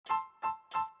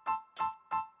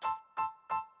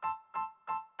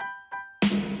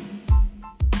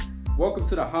Welcome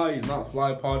to the High Is Not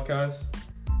Fly podcast.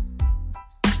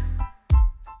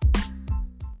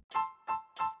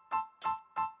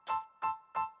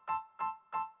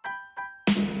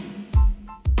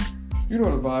 You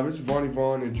know the vibe, it's Vonnie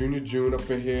Vaughn and Junior June up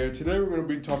in here. Today we're going to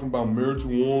be talking about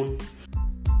marijuana.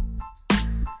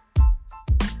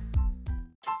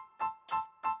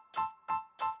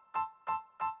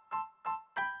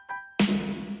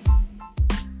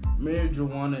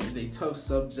 Marijuana is a tough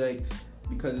subject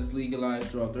because it's legalized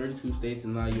throughout 32 states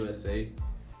and not USA.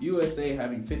 USA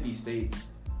having 50 states.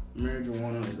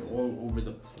 Marijuana is all over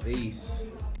the place.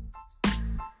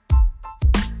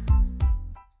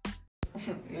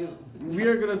 We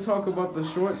are going to talk about the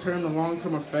short-term and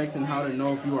long-term effects and how to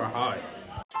know if you are high.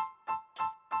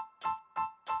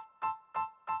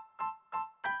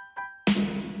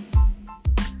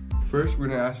 First, we're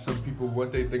going to ask some people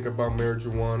what they think about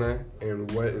marijuana and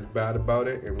what is bad about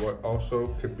it and what also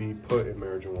could be put in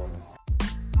marijuana.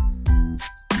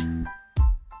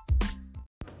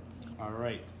 All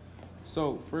right.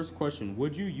 So, first question,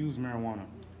 would you use marijuana?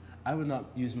 I would not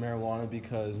use marijuana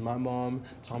because my mom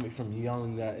taught me from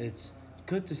young that it's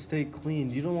good to stay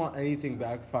clean. You don't want anything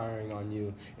backfiring on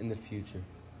you in the future.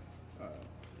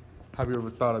 Have you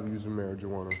ever thought of using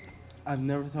marijuana? I've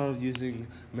never thought of using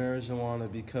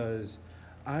marijuana because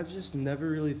I've just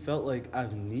never really felt like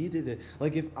I've needed it.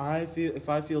 Like if I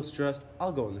feel stressed,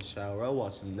 I'll go in the shower, I'll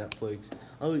watch some Netflix,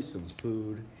 I'll eat some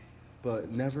food,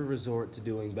 but never resort to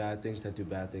doing bad things that do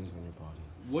bad things on your body.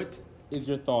 What is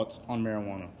your thoughts on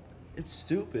marijuana? It's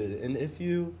stupid, and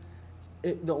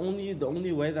the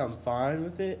only way that I'm fine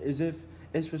with it is if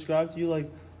it's prescribed to you.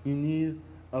 Like you need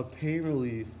a pain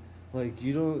relief. Like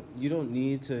you don't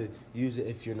need to use it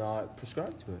if you're not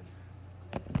prescribed to it.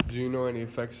 Do you know any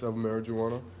effects of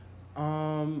marijuana?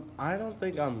 I don't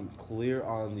think I'm clear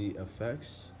on the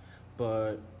effects,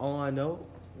 but all I know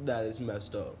that it's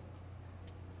messed up.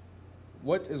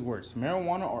 What is worse,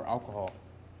 marijuana or alcohol?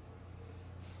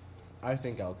 I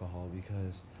think alcohol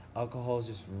because alcohol is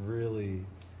just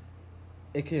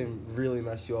it can really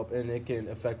mess you up and it can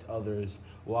affect others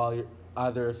while you're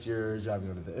either if you're driving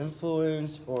under the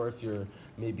influence or if you're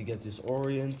maybe get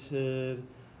disoriented.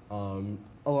 A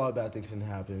lot of bad things can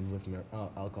happen with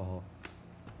alcohol.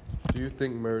 Do you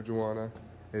think marijuana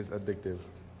is addictive?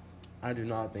 I do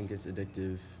not think it's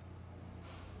addictive.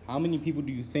 How many people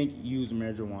do you think use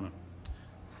marijuana?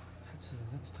 That's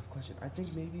a tough question. I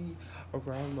think maybe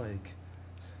around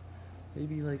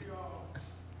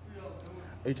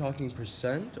are you talking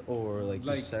percent or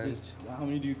percent? How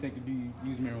many do you think do you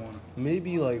use marijuana?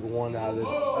 Maybe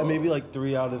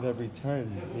three out of every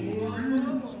 10.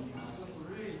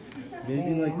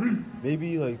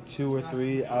 Maybe 2 or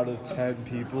 3 out of 10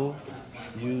 people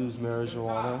use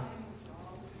marijuana.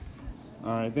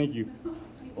 All right, thank you.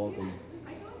 Welcome.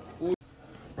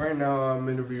 Right now I'm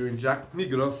interviewing Jack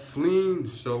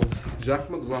McLaughlin. So, Jack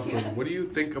McLaughlin, what do you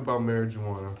think about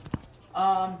marijuana?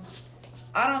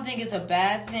 I don't think it's a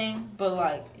bad thing,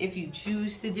 but if you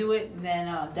choose to do it, then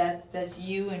that's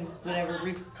you, and whatever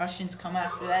repercussions come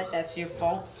after that, that's your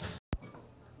fault.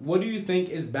 What do you think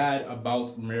is bad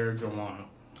about marijuana?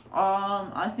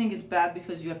 I think it's bad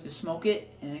because you have to smoke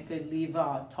it, and it could leave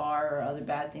tar or other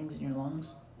bad things in your lungs.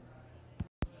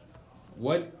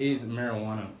 What is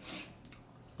marijuana?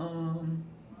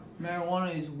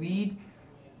 Marijuana is weed.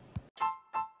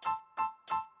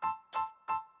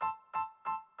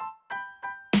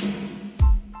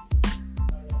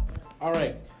 All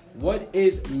right, what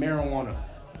is marijuana?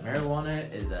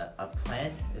 Marijuana is a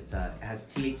plant. It has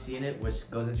THC in it, which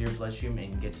goes into your bloodstream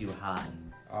and gets you high.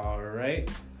 All right.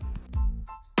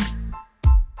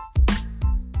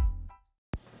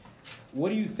 What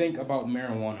do you think about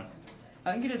marijuana?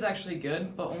 I think it is actually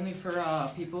good, but only for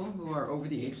people who are over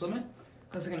the age limit,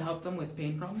 because it can help them with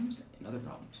pain problems and other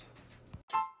problems.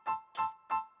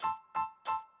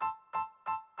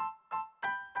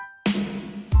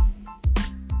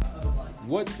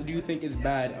 What do you think is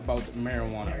bad about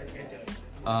marijuana?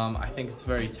 I think it's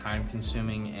very time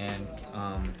consuming and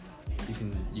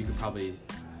you could probably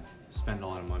spend a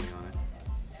lot of money on it.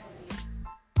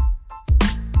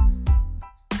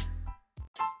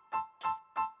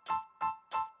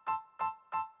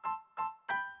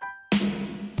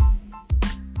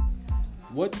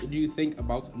 What do you think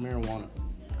about marijuana?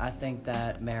 I think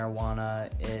that marijuana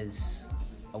is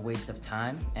a waste of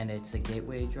time, and it's a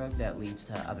gateway drug that leads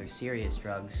to other serious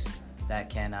drugs that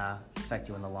can affect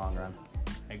you in the long run.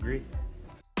 I agree.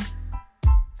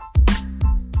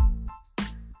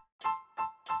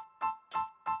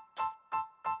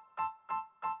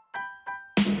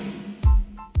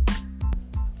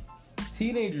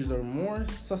 Teenagers are more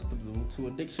susceptible to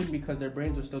addiction because their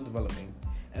brains are still developing.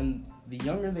 And the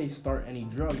younger they start any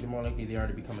drug, the more likely they are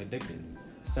to become addicted.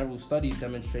 Several studies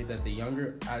demonstrate that the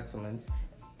younger adolescents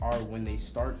are when they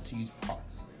start to use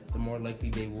pots, the more likely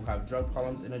they will have drug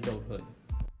problems in adulthood.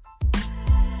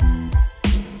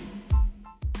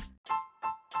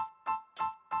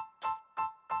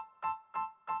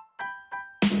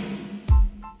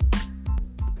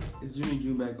 It's Jimmy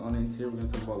June back on, and today we're going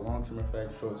to talk about long-term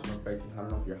effects, short-term effects, and how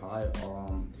to know if you're high.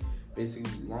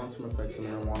 Basically, long-term effects of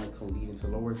marijuana can lead into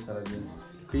lower intelligence,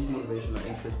 decreased motivation or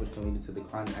interest, which can lead into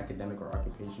decline in academic or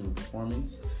occupational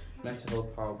performance, mental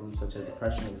health problems such as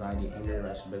depression, anxiety, anger,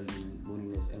 irritability,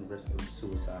 moodiness, and risk of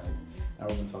suicide. Now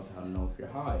we're going to talk to how to know if you're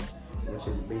high, which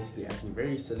is basically acting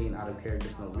very silly and out of character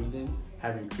for no reason,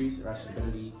 having increased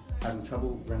irritability, having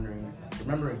trouble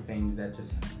remembering things that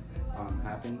just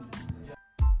happened.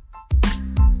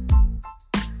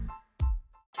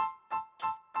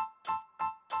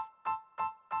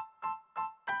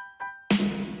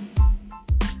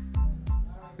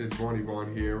 It's Ronnie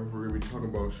Vaughn here. We're going to be talking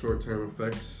about short-term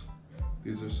effects.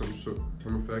 These are some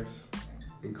short-term effects.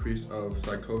 Increase of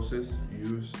psychosis,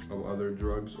 use of other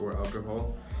drugs or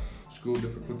alcohol, school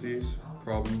difficulties,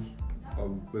 problems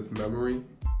with memory.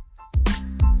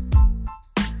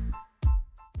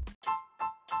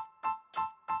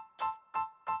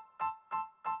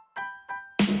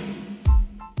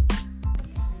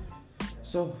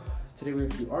 So, today we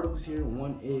have a few articles here.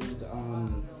 One is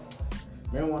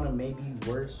marijuana may be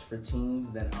worse for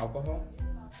teens than alcohol.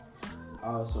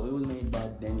 So it was made by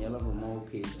Daniela Rameau,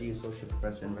 PhD, Associate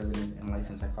Professor in Residence and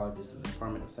Licensed Psychologist in the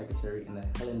Department of Psychiatry in the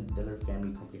Helen Diller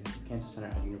Family Comprehensive Cancer Center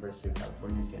at the University of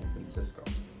California, San Francisco.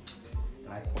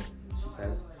 And I quote, she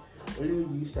says, earlier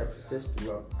use that persists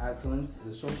throughout adolescence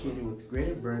is associated with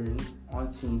greater burden on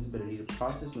teens' ability to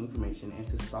process new information and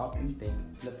to stop and think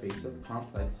in the face of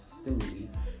complex stimuli.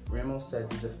 Ramos said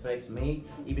these effects may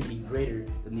even be greater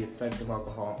than the effects of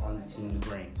alcohol on the teens'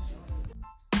 brains.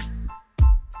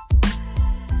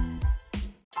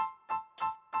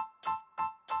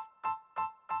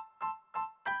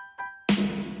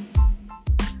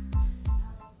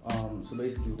 So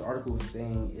basically what the article was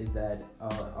saying is that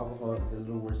alcohol is a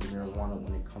little worse than marijuana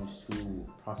when it comes to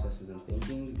processes and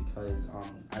thinking, because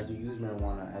as you use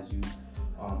marijuana, as you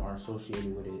are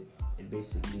associated with it, it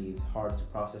basically is hard to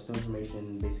process the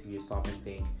information. Basically you stop and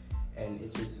think, and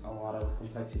it's just a lot of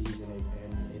complexities in it,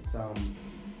 and it's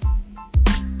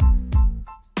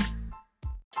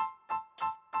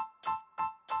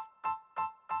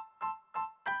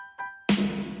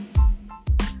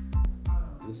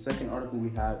The second article we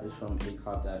have is from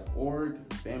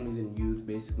ACOB.org, Families and Youth,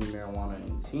 basically marijuana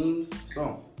in teens.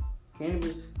 So,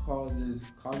 cannabis causes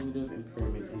cognitive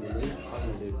impairment and delayed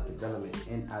cognitive development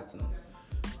in adolescents.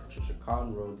 Patricia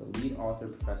Cotton wrote, the lead author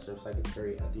and professor of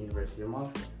psychiatry at the University of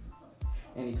Montreal.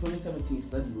 In a 2017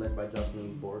 study led by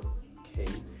Jocelyn Bourque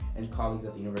and colleagues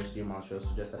at the University of Montreal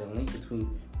suggests that a link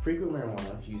between frequent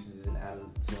marijuana uses in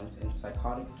adolescents and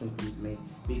psychotic symptoms may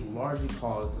be largely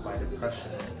caused by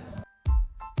depression.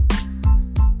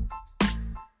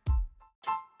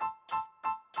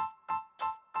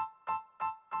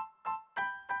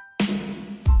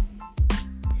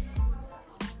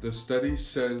 The study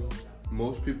said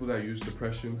most people that use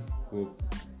depression will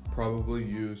probably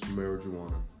use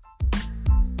marijuana.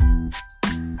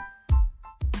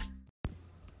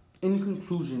 In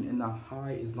conclusion, in the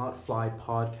High Is Not Fly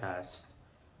podcast,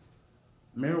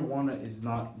 marijuana is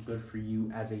not good for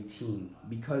you as a teen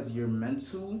because you're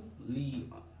mentally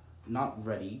not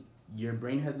ready, your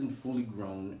brain hasn't fully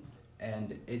grown,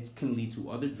 and it can lead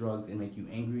to other drugs and make you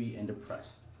angry and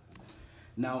depressed.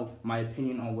 Now, my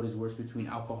opinion on what is worse between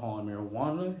alcohol and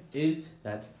marijuana is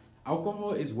that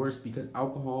alcohol is worse because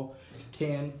alcohol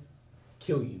can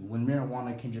kill you, when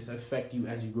marijuana can just affect you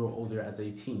as you grow older as a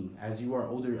teen. As you are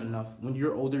older enough, when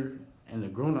you're older and a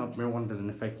grown up, marijuana doesn't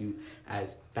affect you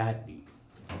as badly.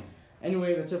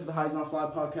 Anyway, that's it for the High Is Not Fly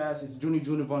podcast. It's Juni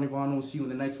June and Vonnie Vaughn. We'll see you in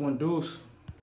the next one. Deuce.